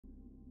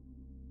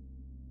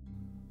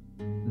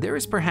There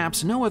is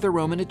perhaps no other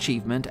Roman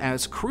achievement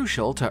as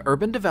crucial to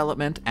urban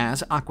development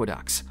as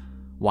aqueducts.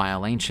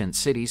 While ancient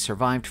cities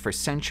survived for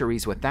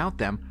centuries without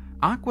them,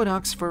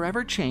 aqueducts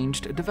forever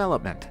changed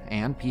development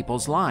and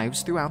people's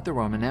lives throughout the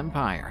Roman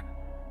Empire.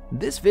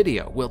 This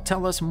video will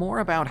tell us more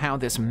about how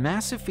this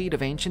massive feat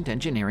of ancient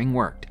engineering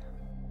worked.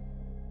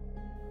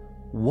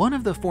 One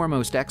of the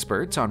foremost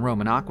experts on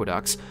Roman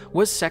aqueducts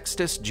was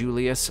Sextus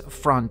Julius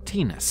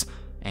Frontinus,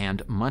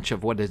 and much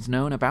of what is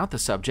known about the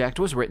subject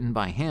was written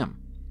by him.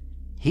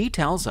 He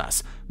tells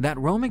us that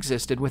Rome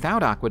existed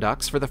without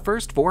aqueducts for the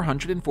first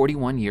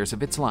 441 years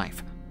of its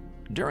life.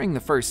 During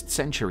the first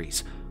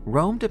centuries,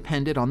 Rome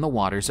depended on the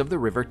waters of the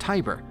river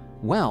Tiber,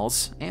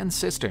 wells, and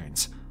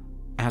cisterns.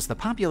 As the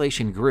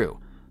population grew,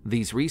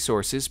 these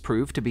resources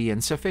proved to be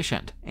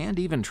insufficient and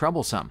even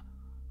troublesome.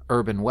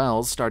 Urban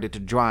wells started to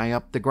dry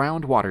up the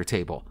groundwater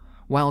table,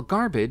 while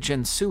garbage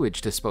and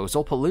sewage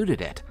disposal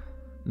polluted it.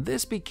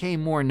 This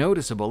became more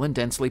noticeable in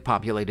densely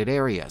populated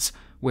areas,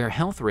 where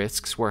health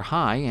risks were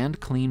high and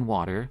clean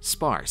water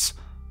sparse.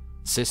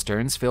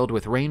 Cisterns filled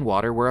with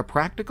rainwater were a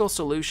practical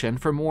solution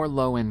for more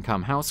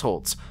low-income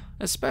households,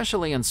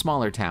 especially in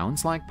smaller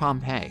towns like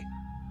Pompeii.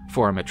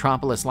 For a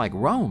metropolis like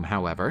Rome,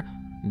 however,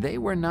 they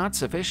were not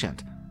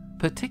sufficient,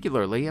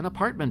 particularly in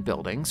apartment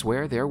buildings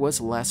where there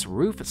was less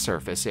roof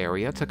surface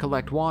area to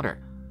collect water.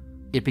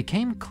 It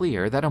became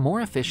clear that a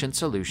more efficient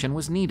solution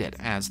was needed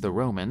as the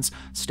Romans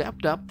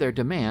stepped up their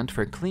demand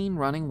for clean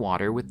running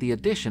water with the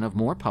addition of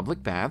more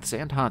public baths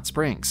and hot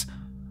springs.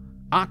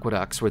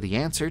 Aqueducts were the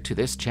answer to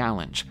this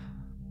challenge.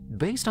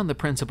 Based on the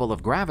principle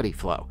of gravity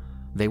flow,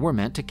 they were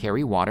meant to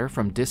carry water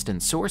from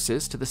distant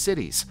sources to the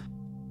cities.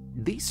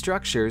 These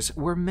structures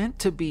were meant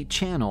to be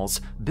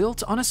channels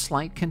built on a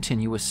slight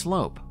continuous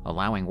slope,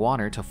 allowing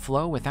water to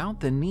flow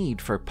without the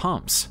need for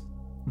pumps.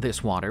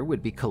 This water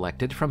would be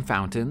collected from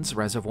fountains,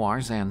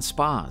 reservoirs, and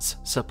spas,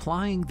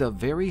 supplying the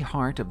very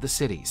heart of the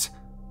cities.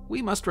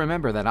 We must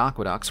remember that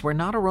aqueducts were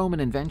not a Roman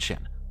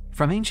invention.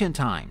 From ancient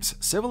times,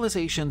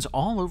 civilizations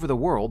all over the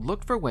world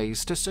looked for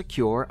ways to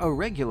secure a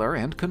regular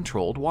and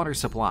controlled water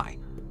supply.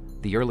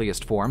 The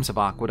earliest forms of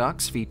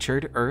aqueducts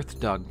featured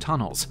earth-dug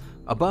tunnels,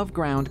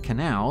 above-ground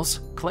canals,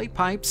 clay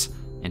pipes,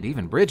 and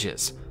even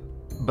bridges.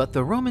 But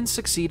the Romans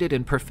succeeded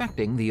in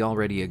perfecting the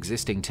already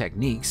existing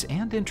techniques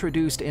and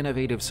introduced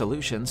innovative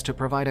solutions to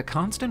provide a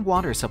constant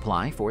water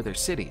supply for their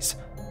cities.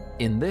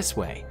 In this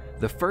way,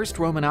 the first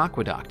Roman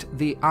aqueduct,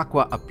 the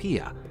Aqua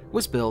Appia,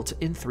 was built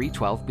in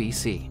 312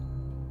 BC.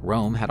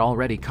 Rome had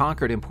already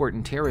conquered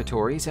important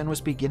territories and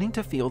was beginning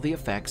to feel the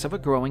effects of a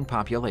growing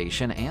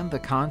population and the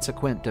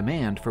consequent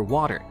demand for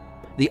water.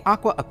 The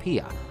Aqua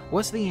Appia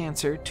was the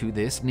answer to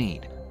this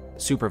need.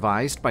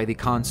 Supervised by the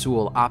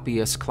consul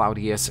Appius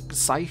Claudius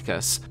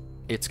Caecus,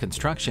 its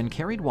construction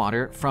carried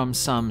water from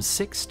some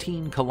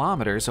 16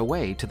 kilometers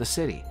away to the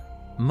city.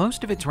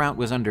 Most of its route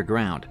was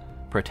underground,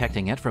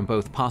 protecting it from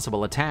both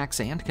possible attacks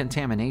and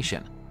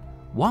contamination.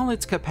 While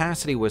its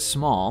capacity was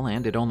small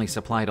and it only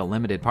supplied a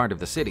limited part of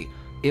the city,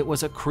 it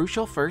was a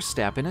crucial first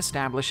step in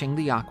establishing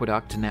the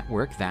aqueduct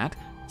network that,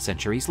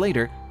 centuries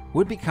later,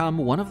 would become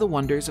one of the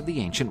wonders of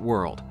the ancient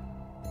world.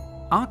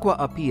 Aqua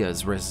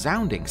Appia's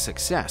resounding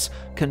success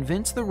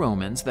convinced the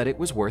Romans that it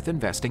was worth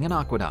investing in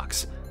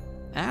aqueducts.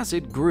 As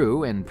it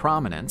grew in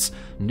prominence,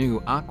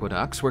 new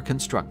aqueducts were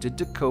constructed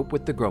to cope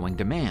with the growing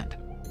demand.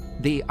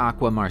 The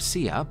Aqua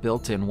Marcia,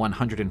 built in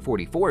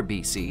 144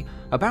 BC,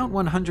 about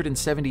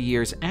 170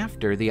 years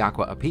after the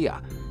Aqua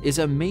Appia, is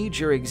a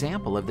major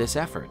example of this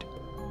effort.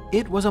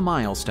 It was a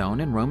milestone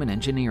in Roman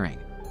engineering.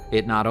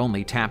 It not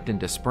only tapped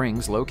into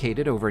springs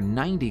located over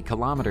 90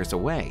 kilometers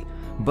away,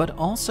 but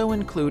also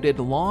included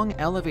long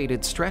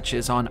elevated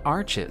stretches on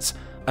arches,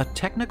 a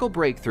technical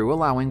breakthrough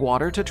allowing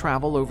water to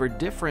travel over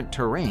different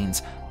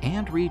terrains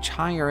and reach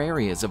higher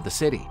areas of the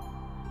city.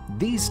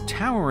 These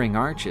towering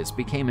arches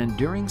became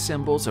enduring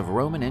symbols of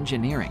Roman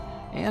engineering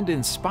and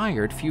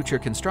inspired future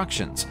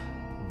constructions,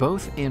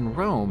 both in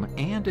Rome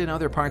and in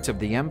other parts of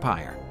the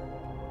empire.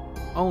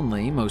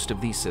 Only most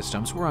of these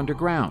systems were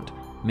underground,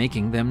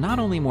 making them not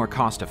only more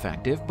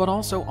cost-effective but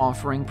also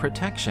offering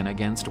protection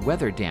against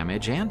weather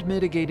damage and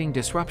mitigating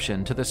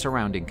disruption to the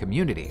surrounding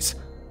communities.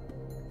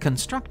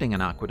 Constructing an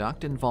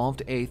aqueduct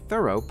involved a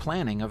thorough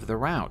planning of the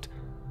route.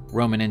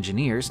 Roman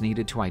engineers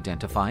needed to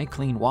identify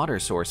clean water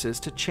sources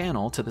to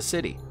channel to the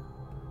city.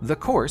 The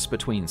course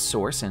between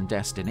source and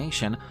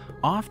destination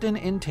often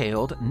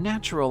entailed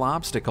natural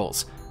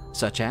obstacles,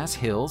 such as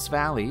hills,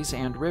 valleys,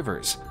 and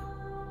rivers.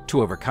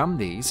 To overcome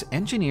these,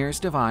 engineers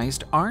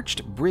devised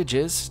arched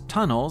bridges,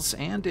 tunnels,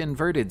 and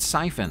inverted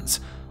siphons,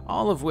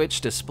 all of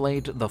which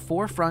displayed the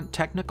forefront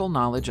technical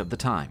knowledge of the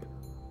time.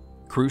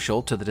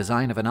 Crucial to the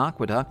design of an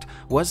aqueduct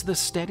was the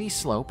steady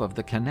slope of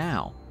the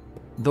canal.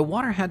 The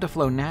water had to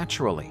flow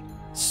naturally,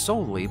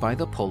 solely by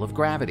the pull of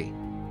gravity.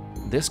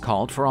 This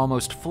called for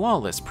almost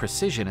flawless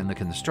precision in the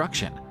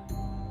construction.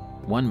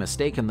 One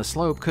mistake in the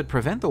slope could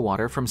prevent the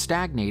water from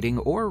stagnating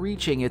or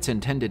reaching its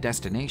intended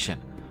destination,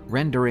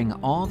 rendering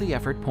all the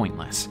effort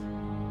pointless.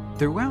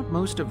 Throughout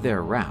most of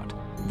their route,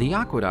 the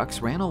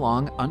aqueducts ran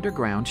along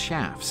underground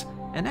shafts,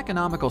 an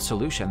economical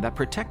solution that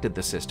protected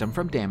the system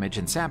from damage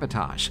and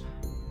sabotage.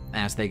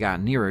 As they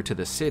got nearer to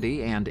the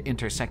city and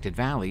intersected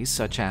valleys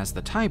such as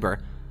the Tiber,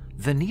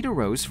 the need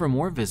arose for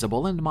more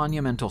visible and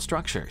monumental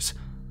structures.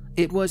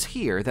 It was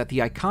here that the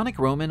iconic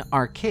Roman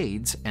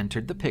arcades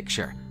entered the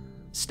picture.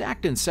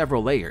 Stacked in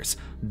several layers,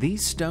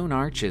 these stone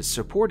arches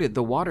supported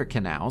the water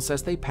canals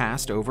as they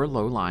passed over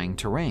low-lying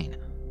terrain.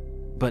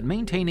 But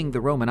maintaining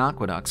the Roman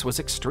aqueducts was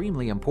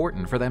extremely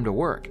important for them to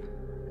work.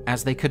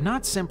 As they could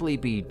not simply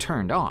be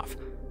turned off,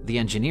 the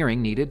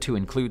engineering needed to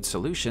include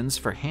solutions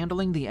for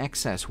handling the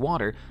excess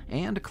water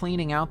and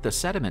cleaning out the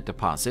sediment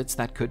deposits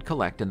that could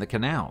collect in the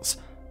canals.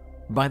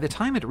 By the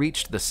time it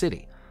reached the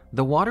city,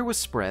 the water was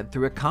spread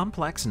through a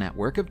complex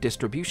network of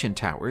distribution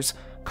towers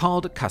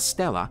called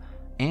castella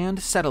and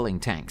settling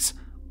tanks.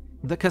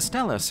 The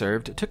castella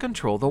served to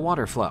control the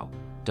water flow,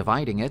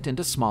 dividing it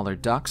into smaller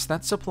ducts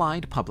that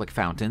supplied public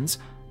fountains,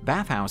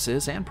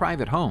 bathhouses, and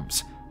private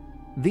homes.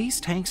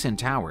 These tanks and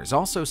towers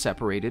also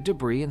separated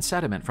debris and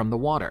sediment from the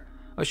water,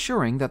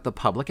 assuring that the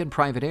public and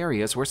private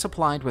areas were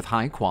supplied with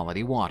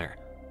high-quality water.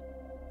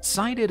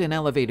 Sited in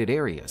elevated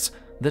areas,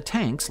 the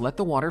tanks let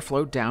the water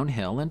flow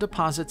downhill and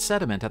deposit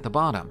sediment at the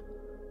bottom.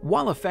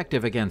 While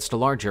effective against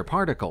larger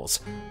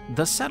particles,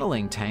 the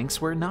settling tanks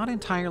were not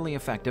entirely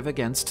effective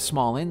against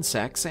small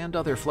insects and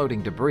other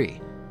floating debris.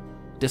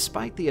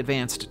 Despite the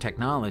advanced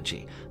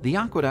technology, the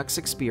aqueducts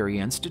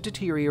experienced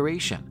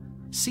deterioration,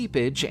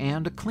 seepage,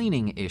 and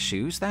cleaning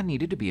issues that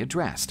needed to be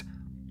addressed.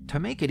 To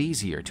make it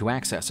easier to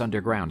access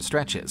underground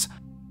stretches,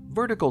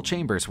 vertical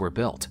chambers were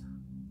built.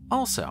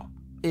 Also,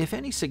 if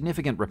any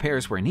significant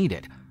repairs were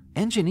needed,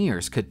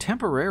 engineers could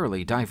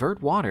temporarily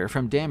divert water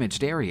from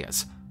damaged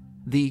areas.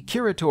 The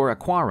Curator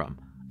Aquarum,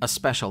 a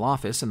special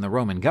office in the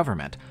Roman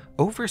government,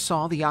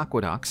 oversaw the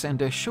aqueducts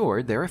and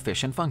assured their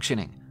efficient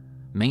functioning.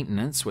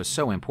 Maintenance was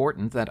so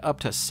important that up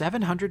to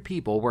 700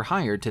 people were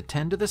hired to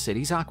tend to the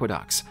city's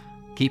aqueducts,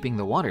 keeping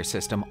the water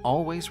system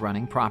always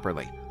running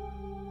properly.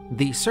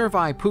 The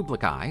servi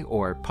publici,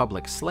 or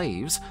public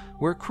slaves,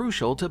 were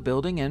crucial to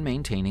building and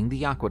maintaining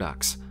the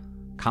aqueducts.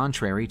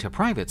 Contrary to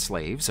private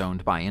slaves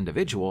owned by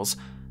individuals,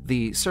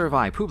 the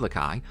servi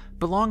publici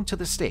belonged to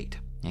the state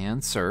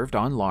and served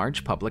on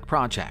large public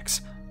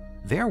projects.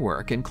 Their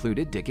work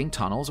included digging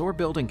tunnels or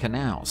building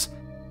canals.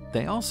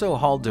 They also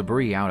hauled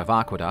debris out of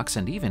aqueducts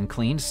and even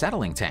cleaned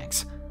settling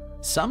tanks.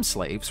 Some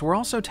slaves were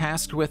also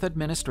tasked with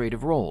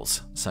administrative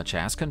roles, such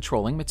as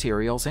controlling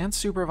materials and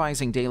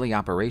supervising daily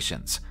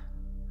operations.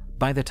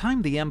 By the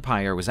time the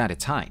empire was at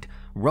its height,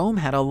 Rome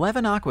had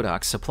 11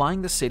 aqueducts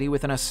supplying the city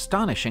with an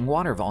astonishing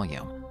water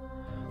volume.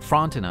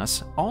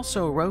 Frontinus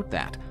also wrote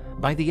that,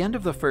 by the end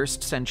of the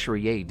 1st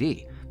century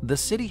AD, the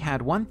city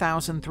had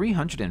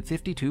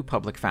 1,352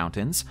 public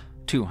fountains,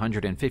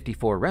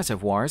 254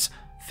 reservoirs,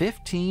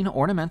 15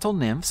 ornamental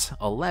nymphs,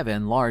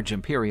 11 large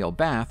imperial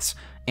baths,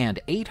 and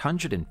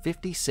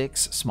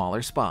 856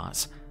 smaller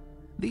spas.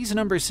 These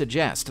numbers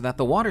suggest that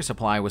the water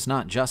supply was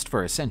not just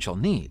for essential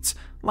needs,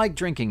 like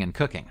drinking and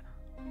cooking.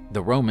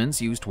 The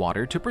Romans used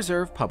water to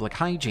preserve public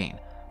hygiene,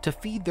 to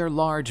feed their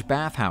large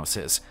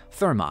bathhouses,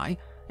 thermae,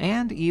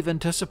 and even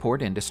to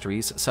support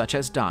industries such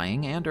as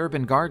dyeing and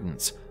urban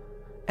gardens.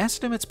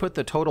 Estimates put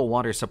the total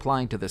water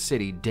supply to the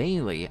city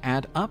daily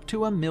at up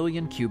to 1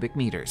 million cubic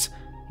meters.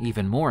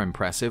 Even more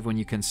impressive when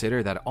you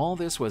consider that all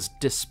this was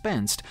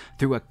dispensed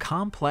through a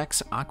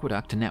complex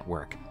aqueduct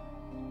network.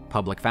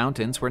 Public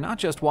fountains were not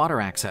just water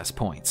access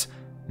points.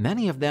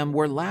 Many of them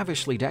were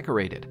lavishly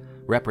decorated,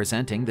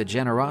 representing the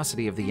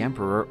generosity of the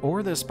emperor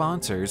or the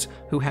sponsors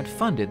who had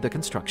funded the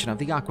construction of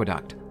the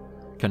aqueduct.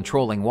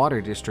 Controlling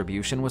water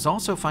distribution was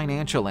also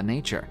financial in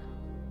nature.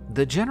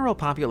 The general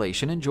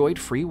population enjoyed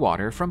free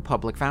water from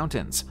public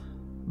fountains,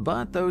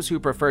 but those who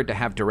preferred to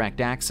have direct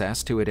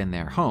access to it in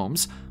their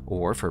homes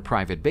or for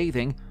private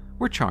bathing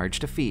were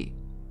charged a fee.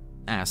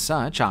 As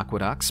such,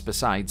 aqueducts,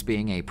 besides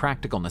being a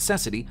practical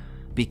necessity,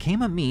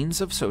 became a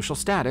means of social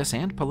status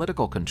and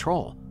political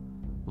control.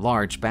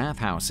 Large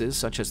bathhouses,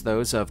 such as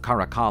those of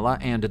Caracalla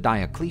and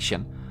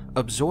Diocletian,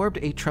 absorbed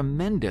a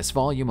tremendous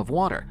volume of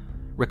water,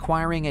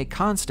 requiring a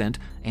constant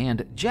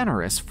and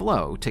generous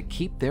flow to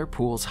keep their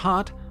pools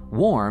hot,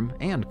 warm,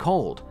 and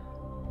cold.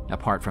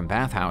 Apart from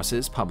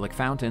bathhouses, public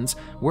fountains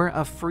were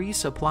a free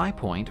supply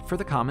point for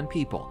the common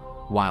people,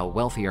 while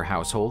wealthier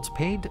households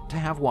paid to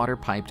have water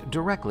piped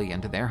directly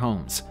into their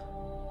homes.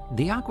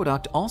 The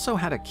aqueduct also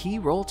had a key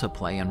role to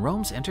play in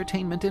Rome's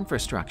entertainment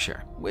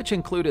infrastructure, which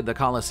included the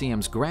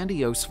Colosseum's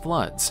grandiose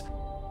floods.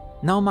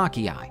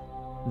 Naumachii.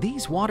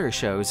 These water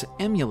shows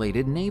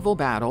emulated naval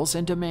battles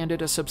and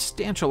demanded a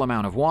substantial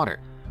amount of water,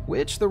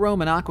 which the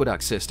Roman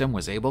aqueduct system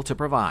was able to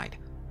provide.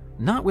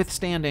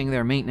 Notwithstanding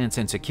their maintenance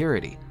and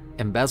security,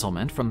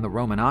 embezzlement from the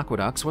Roman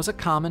aqueducts was a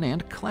common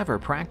and clever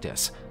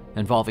practice,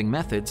 involving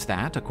methods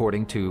that,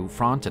 according to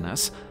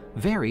Frontinus,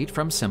 varied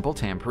from simple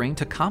tampering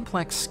to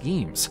complex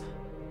schemes.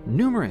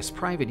 Numerous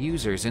private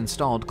users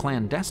installed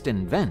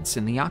clandestine vents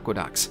in the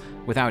aqueducts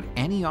without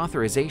any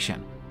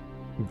authorization.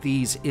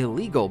 These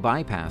illegal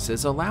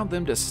bypasses allowed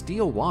them to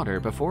steal water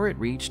before it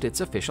reached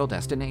its official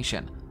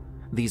destination.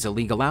 These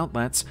illegal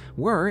outlets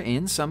were,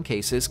 in some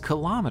cases,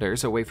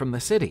 kilometers away from the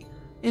city,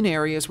 in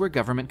areas where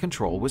government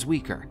control was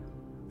weaker.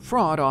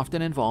 Fraud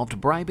often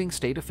involved bribing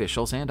state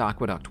officials and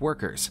aqueduct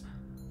workers.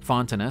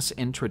 Fontanus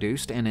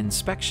introduced an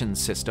inspection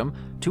system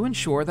to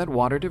ensure that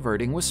water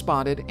diverting was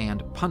spotted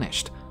and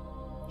punished.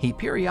 He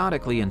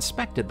periodically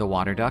inspected the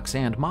water ducts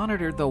and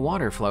monitored the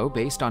water flow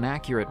based on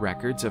accurate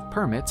records of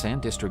permits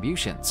and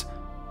distributions.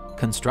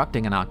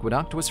 Constructing an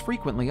aqueduct was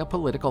frequently a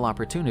political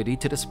opportunity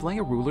to display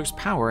a ruler's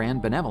power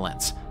and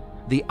benevolence.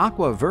 The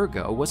Aqua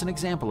Virgo was an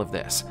example of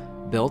this,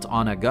 built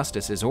on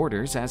Augustus's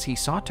orders as he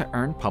sought to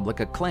earn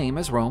public acclaim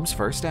as Rome's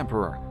first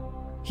emperor.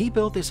 He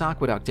built this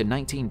aqueduct in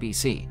 19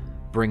 BC,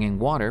 bringing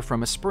water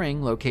from a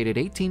spring located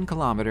 18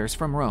 kilometers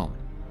from Rome,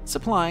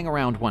 supplying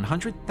around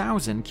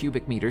 100,000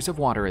 cubic meters of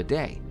water a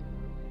day.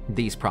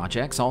 These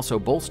projects also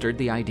bolstered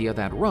the idea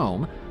that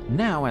Rome,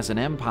 now as an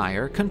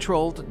empire,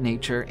 controlled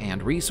nature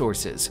and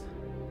resources.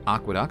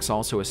 Aqueducts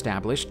also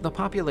established the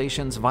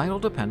population's vital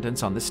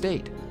dependence on the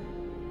state.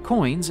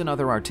 Coins and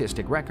other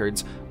artistic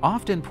records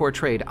often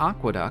portrayed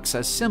aqueducts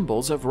as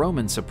symbols of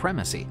Roman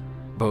supremacy,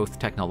 both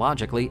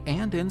technologically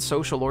and in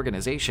social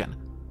organization.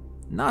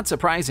 Not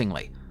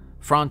surprisingly,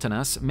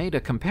 Frontinus made a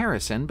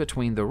comparison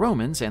between the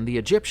Romans and the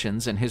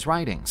Egyptians in his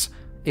writings,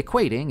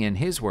 equating, in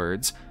his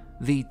words,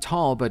 the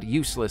tall but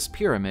useless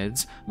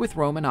pyramids with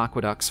Roman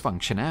aqueducts'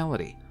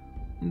 functionality.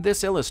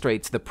 This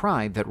illustrates the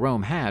pride that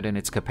Rome had in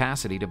its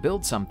capacity to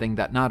build something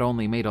that not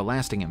only made a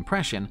lasting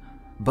impression,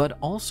 but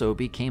also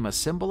became a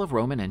symbol of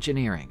Roman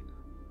engineering.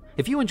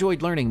 If you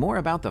enjoyed learning more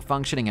about the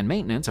functioning and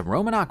maintenance of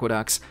Roman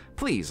aqueducts,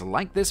 please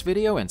like this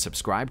video and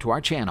subscribe to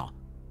our channel.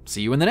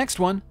 See you in the next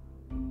one!